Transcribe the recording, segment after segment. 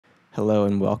Hello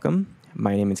and welcome.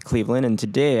 My name is Cleveland, and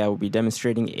today I will be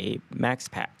demonstrating a Max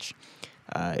patch.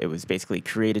 It was basically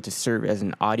created to serve as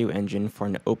an audio engine for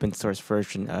an open source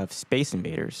version of Space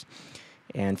Invaders.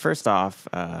 And first off,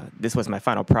 this was my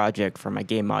final project for my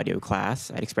game audio class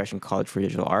at Expression College for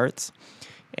Digital Arts.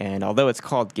 And although it's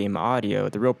called game audio,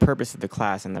 the real purpose of the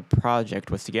class and the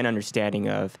project was to get an understanding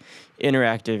of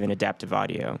interactive and adaptive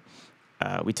audio.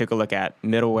 We took a look at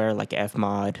middleware like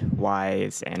Fmod,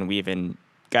 Wise, and we even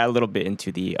got a little bit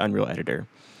into the Unreal editor.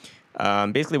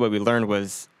 Basically, what we learned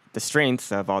was the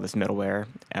strengths of all this middleware,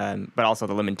 but also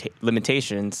the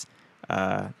limitations.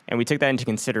 And we took that into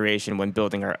consideration when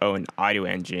building our own audio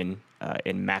engine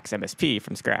in Max MSP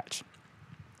from scratch.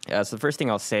 So the first thing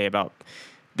I'll say about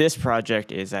this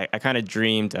project is I kind of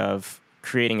dreamed of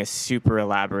creating a super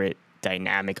elaborate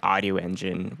dynamic audio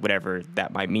engine, whatever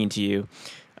that might mean to you.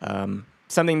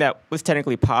 Something that was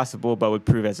technically possible, but would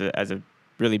prove as a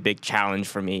really big challenge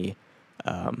for me,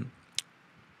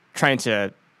 trying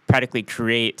to practically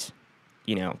create,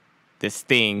 this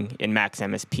thing in Max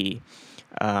MSP.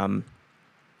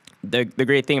 The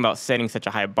great thing about setting such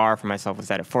a high bar for myself was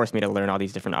that it forced me to learn all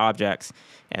these different objects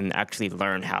and actually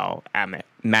learn how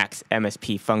Max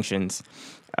MSP functions.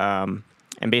 And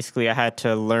basically, I had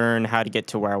to learn how to get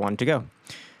to where I wanted to go.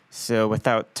 So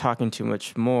without talking too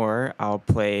much more, I'll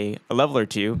play a level or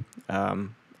two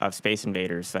of Space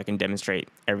Invaders so I can demonstrate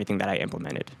everything that I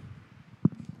implemented.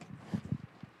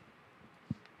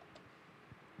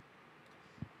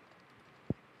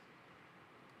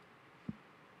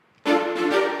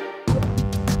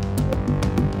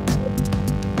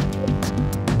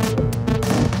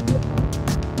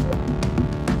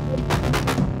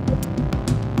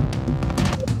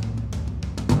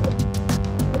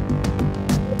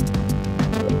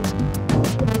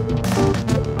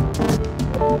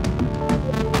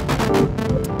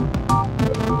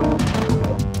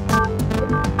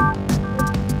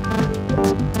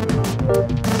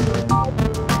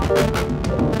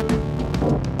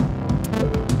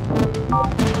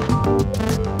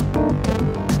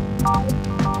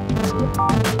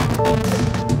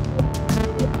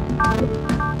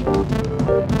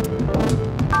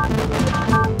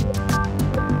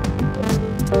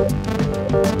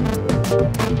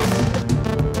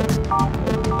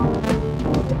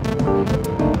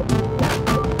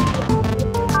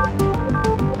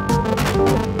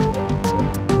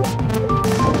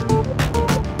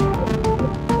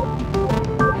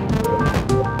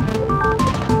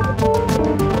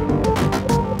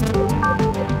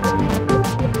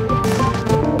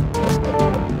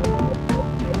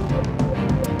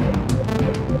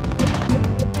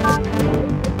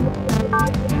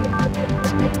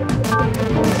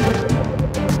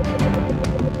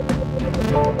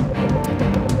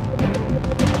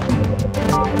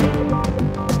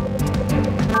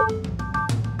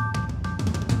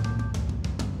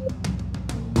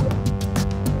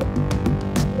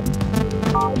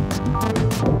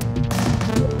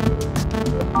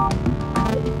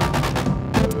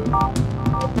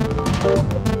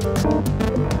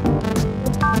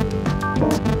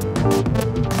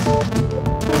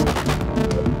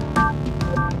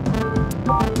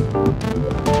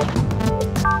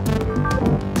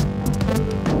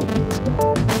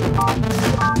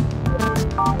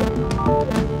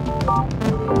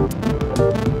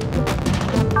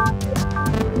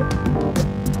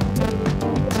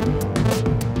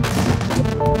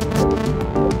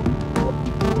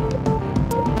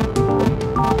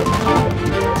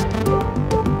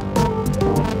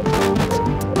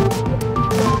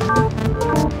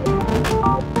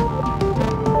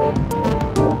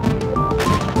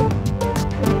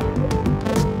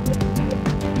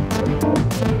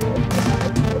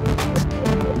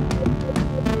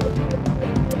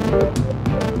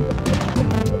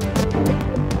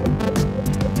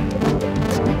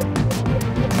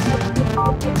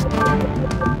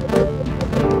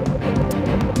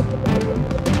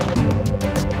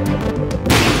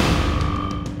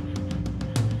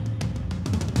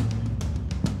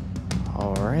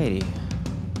 Alrighty.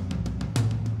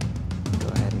 Go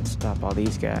ahead and stop all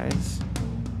these guys.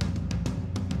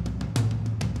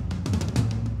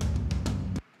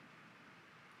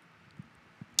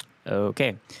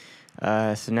 Okay.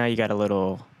 So now you got a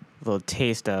little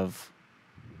taste of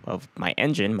my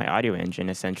engine, my audio engine,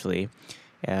 essentially.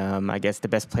 I guess the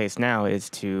best place now is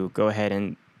to go ahead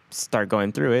and start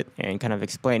going through it and kind of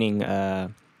explaining,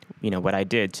 what I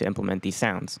did to implement these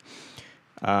sounds.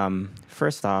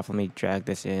 First off, let me drag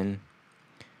this in.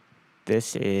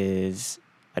 This is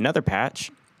another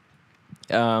patch,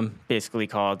 basically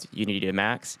called Unity to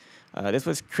Max. This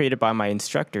was created by my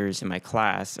instructors in my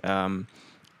class.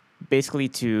 basically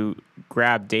to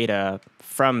grab data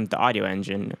from the audio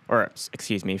engine, or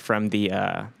excuse me, from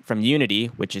Unity,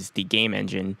 which is the game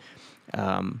engine,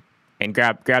 and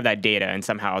grab that data and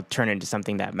somehow turn it into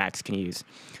something that Max can use.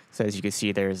 So as you can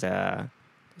see, there's a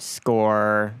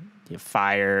score,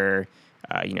 fire,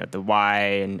 the Y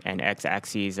and X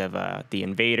axes of the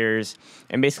invaders,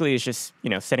 and basically it's just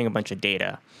setting a bunch of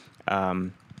data.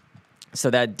 So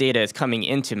that data is coming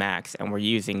into Max, and we're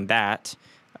using that.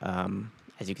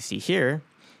 As you can see here,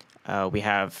 we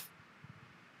have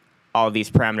all of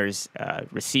these parameters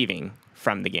receiving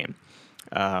from the game.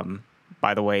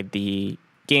 By the way, the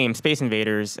game Space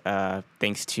Invaders,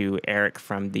 thanks to Eric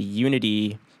from the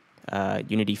Unity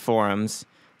forums.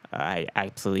 I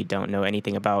absolutely don't know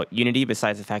anything about Unity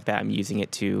besides the fact that I'm using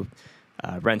it to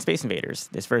run Space Invaders,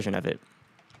 this version of it.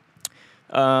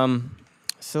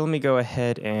 So let me go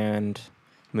ahead and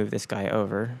move this guy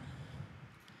over.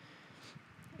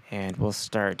 And we'll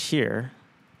start here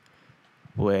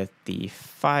with the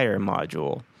fire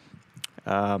module.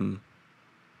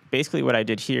 Basically what I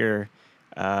did here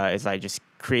is I just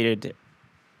created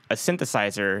a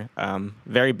synthesizer,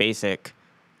 very basic.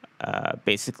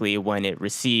 Basically when it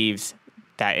receives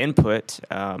that input,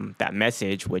 that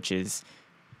message, which is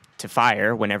to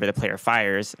fire, whenever the player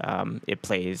fires, it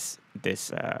plays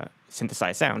this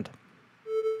synthesized sound.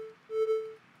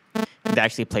 It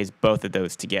actually plays both of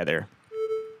those together.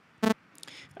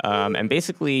 And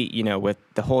basically, with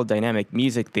the whole dynamic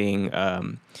music thing,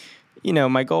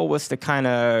 my goal was to kind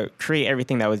of create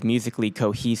everything that was musically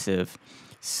cohesive.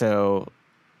 So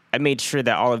I made sure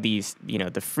that all of these,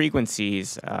 the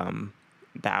frequencies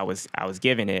that I was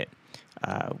giving it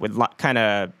would kind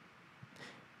of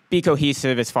be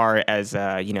cohesive as far as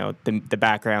the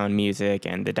background music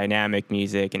and the dynamic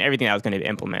music and everything I was going to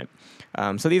implement.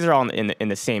 So these are all in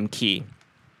the same key.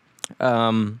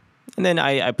 And then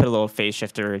I put a little phase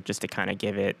shifter just to kind of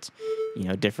give it,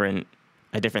 a different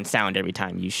sound every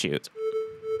time you shoot.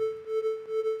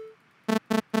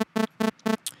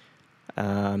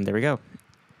 There we go.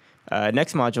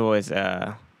 Next module is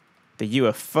the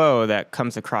UFO that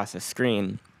comes across the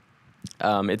screen.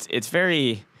 It's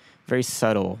very, very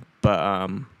subtle, but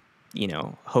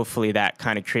hopefully that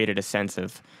kind of created a sense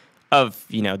of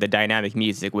the dynamic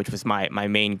music, which was my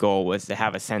main goal, was to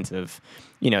have a sense of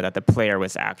that the player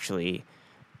was actually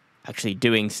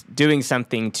doing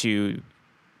something to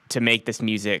make this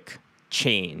music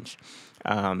change.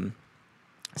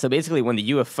 So basically, when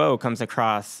the UFO comes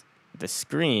across the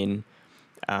screen,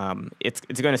 it's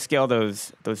going to scale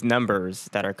those numbers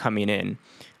that are coming in.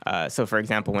 So for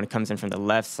example, when it comes in from the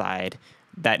left side,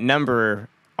 that number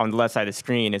on the left side of the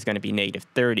screen is going to be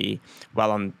 -30,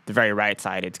 while on the very right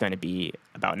side, it's going to be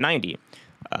about 90.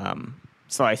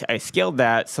 So I scaled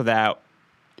that so that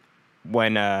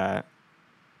when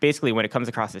basically when it comes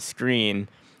across the screen,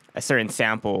 a certain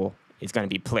sample is going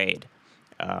to be played.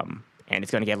 And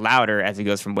it's going to get louder as it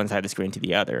goes from one side of the screen to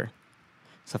the other.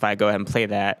 So if I go ahead and play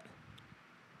that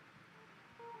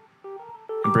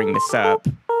and bring this up,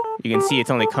 you can see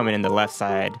it's only coming in the left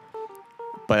side,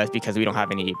 but that's because we don't have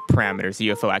any parameters. The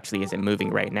UFO actually isn't moving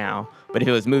right now. But if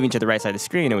it was moving to the right side of the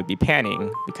screen, it would be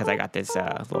panning because I got this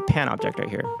little pan object right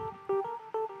here.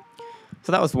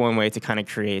 So that was one way to kind of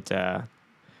create a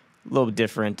little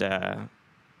different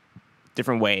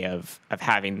way of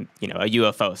having a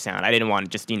UFO sound. I didn't want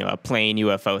just a plain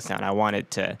UFO sound. I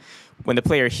wanted to, when the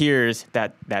player hears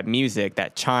that music,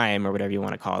 that chime or whatever you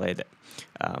want to call it,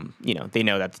 they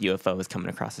know that the UFO is coming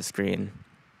across the screen.